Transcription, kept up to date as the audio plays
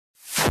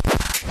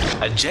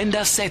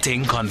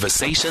Agenda-setting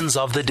conversations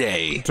of the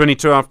day.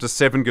 22 after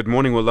 7, good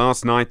morning. Well,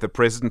 last night, the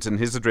President, in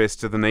his address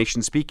to the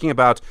nation, speaking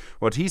about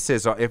what he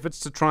says are efforts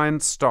to try and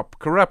stop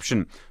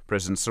corruption.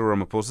 President Cyril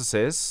Ramaphosa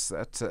says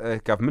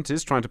that government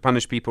is trying to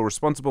punish people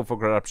responsible for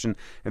corruption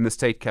in the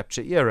state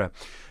capture era.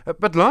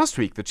 But last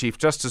week, the Chief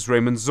Justice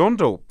Justice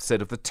Zondo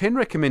said of the 10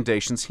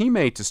 recommendations he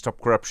made to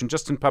stop corruption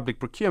just in public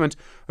procurement,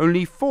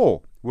 only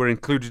 4 were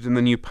included in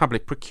the new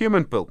public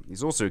procurement bill.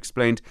 He's also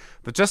explained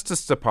the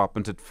Justice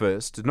Department at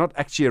first did not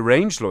actually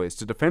arrange lawyers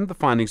to defend the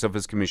findings of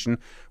his commission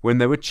when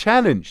they were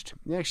challenged.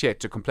 He actually had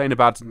to complain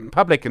about it in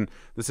public, and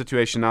the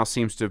situation now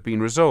seems to have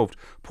been resolved.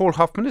 Paul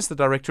Hoffman is the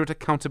director at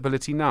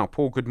Accountability Now.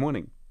 Paul, good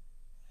morning.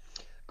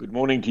 Good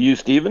morning to you,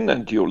 Stephen,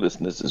 and to your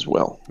listeners as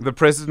well. The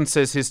President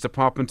says his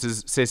government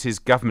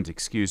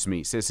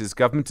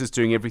is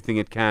doing everything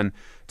it can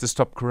to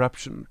stop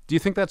corruption. Do you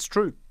think that's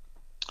true?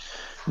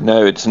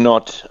 No, it's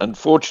not.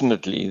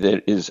 Unfortunately,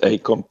 there is a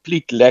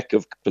complete lack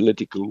of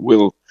political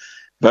will,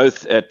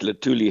 both at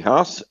Latuli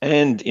House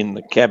and in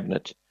the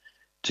Cabinet,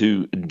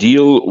 to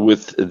deal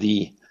with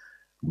the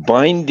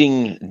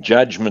binding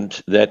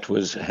judgment that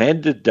was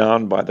handed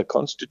down by the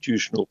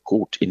Constitutional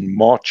Court in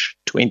March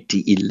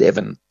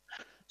 2011.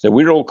 So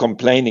we're all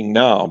complaining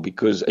now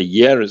because a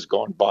year has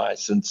gone by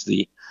since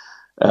the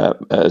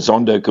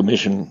Zondo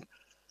Commission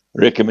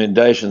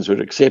recommendations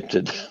were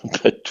accepted,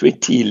 but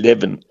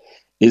 2011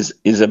 is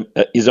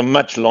a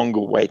much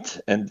longer wait,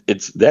 and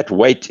that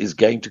wait is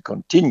going to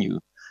continue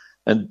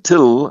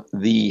until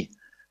the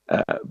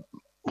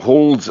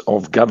halls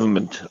of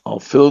government are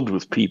filled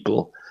with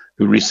people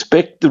who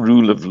respect the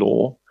rule of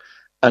law,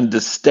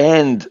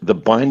 understand the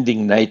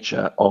binding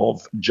nature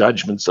of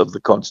judgments of the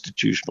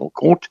Constitutional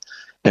Court,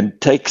 and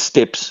take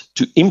steps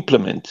to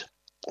implement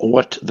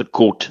what the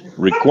court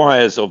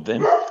requires of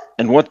them.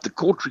 And what the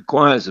court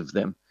requires of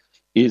them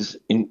is,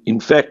 in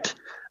fact,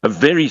 a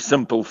very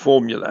simple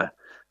formula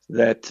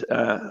that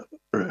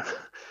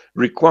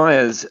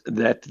requires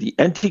that the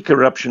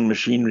anti-corruption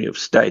machinery of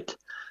state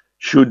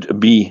should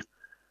be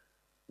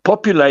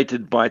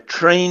populated by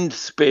trained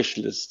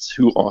specialists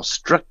who are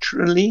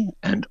structurally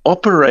and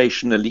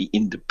operationally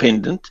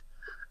independent,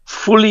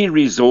 fully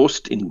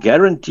resourced in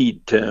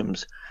guaranteed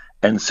terms,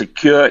 and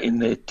secure in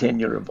their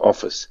tenure of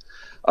office.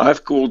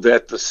 I've called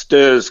that the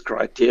STIRS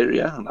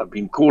criteria, and I've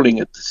been calling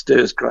it the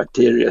STIRS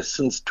criteria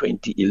since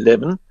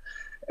 2011.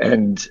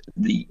 And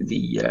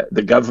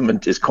the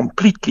government is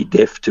completely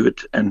deaf to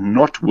it and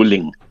not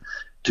willing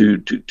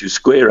to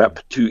square up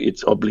to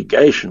its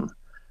obligation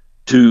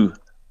to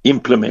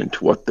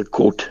implement what the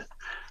court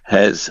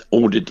has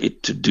ordered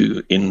it to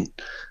do in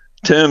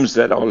terms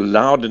that are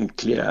loud and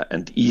clear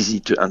and easy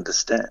to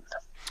understand.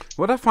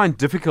 What I find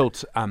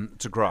difficult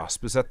to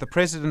grasp is that the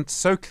President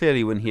so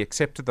clearly, when he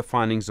accepted the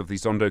findings of the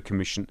Zondo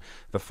Commission,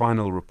 the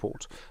final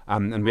report,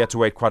 and we had to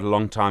wait quite a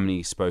long time and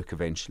he spoke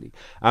eventually,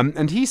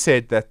 and he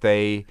said that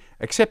they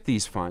accept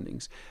these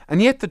findings,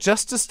 and yet the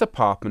Justice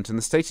Department and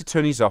the State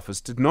Attorney's Office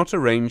did not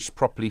arrange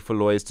properly for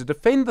lawyers to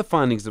defend the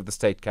findings of the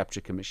State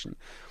Capture Commission.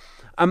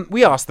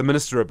 We asked the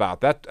Minister about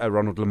that,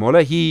 Ronald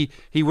Lamola.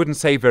 He wouldn't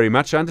say very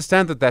much. I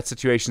understand that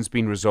situation's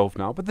been resolved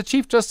now, but the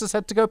Chief Justice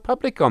had to go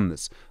public on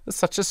this. It's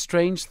such a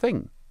strange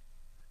thing.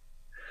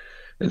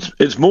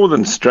 It's more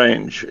than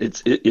strange.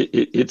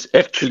 It's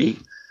actually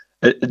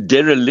a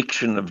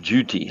dereliction of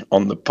duty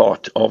on the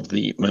part of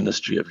the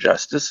Ministry of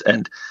Justice.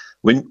 And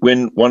when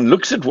one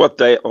looks at what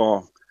they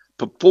are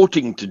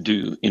purporting to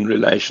do in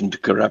relation to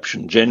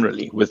corruption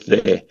generally, with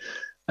their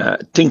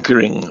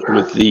tinkering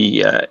with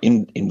the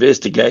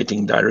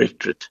investigating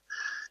directorate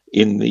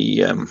in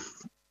the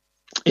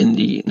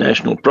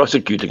National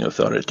Prosecuting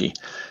Authority,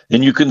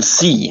 then you can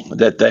see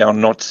that they are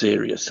not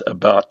serious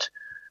about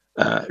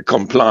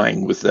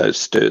complying with those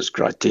STIRS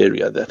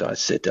criteria that I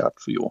set out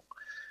for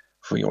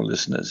your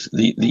listeners.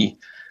 The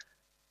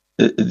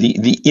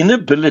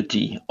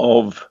inability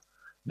of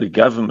the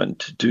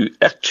government to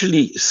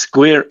actually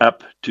square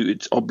up to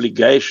its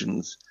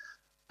obligations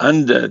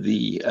under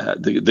the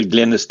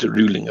Glenister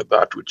ruling,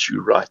 about which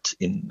you write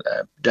in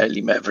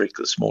Daily Maverick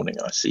this morning,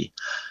 I see,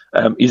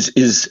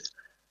 is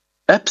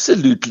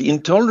absolutely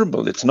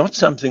intolerable. It's not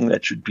something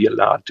that should be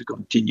allowed to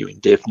continue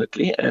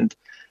indefinitely. And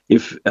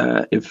if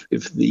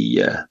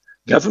the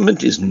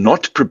government is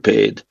not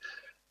prepared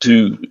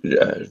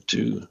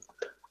to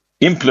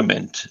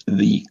implement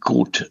the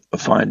court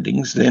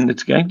findings, then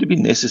it's going to be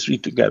necessary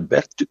to go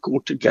back to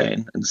court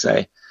again and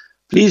say,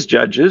 please,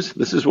 judges,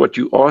 this is what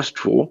you asked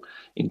for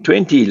in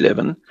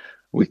 2011.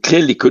 We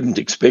clearly couldn't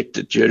expect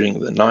it during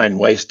the 9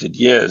 wasted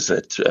years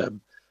that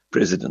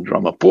President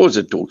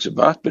Ramaphosa talks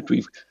about, but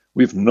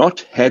we've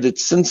not had it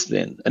since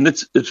then. And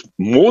it's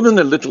more than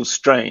a little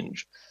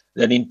strange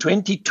that in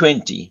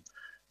 2020,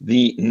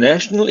 the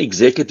National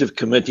Executive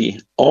Committee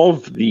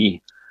of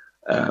the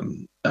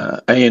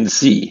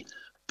ANC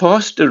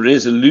passed a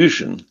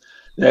resolution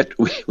that,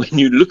 when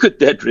you look at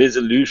that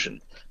resolution,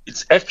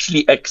 it's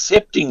actually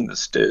accepting the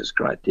STIRS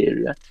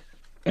criteria,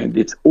 and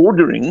it's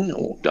ordering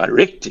or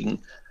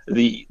directing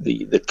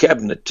the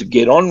cabinet to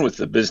get on with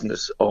the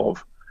business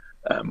of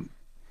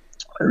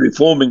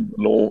reforming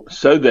the law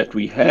so that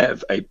we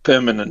have a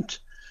permanent,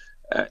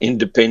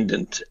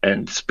 independent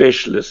and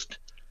specialist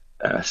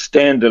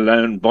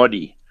standalone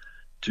body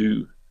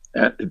to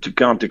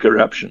counter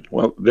corruption.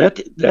 Well,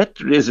 that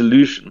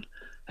resolution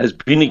has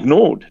been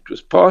ignored. It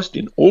was passed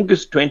in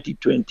August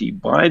 2020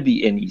 by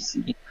the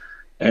NEC,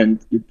 and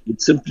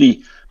it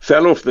simply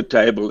fell off the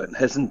table and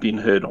hasn't been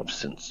heard of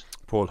since.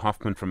 Paul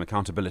Hoffman from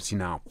Accountability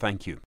Now. Thank you.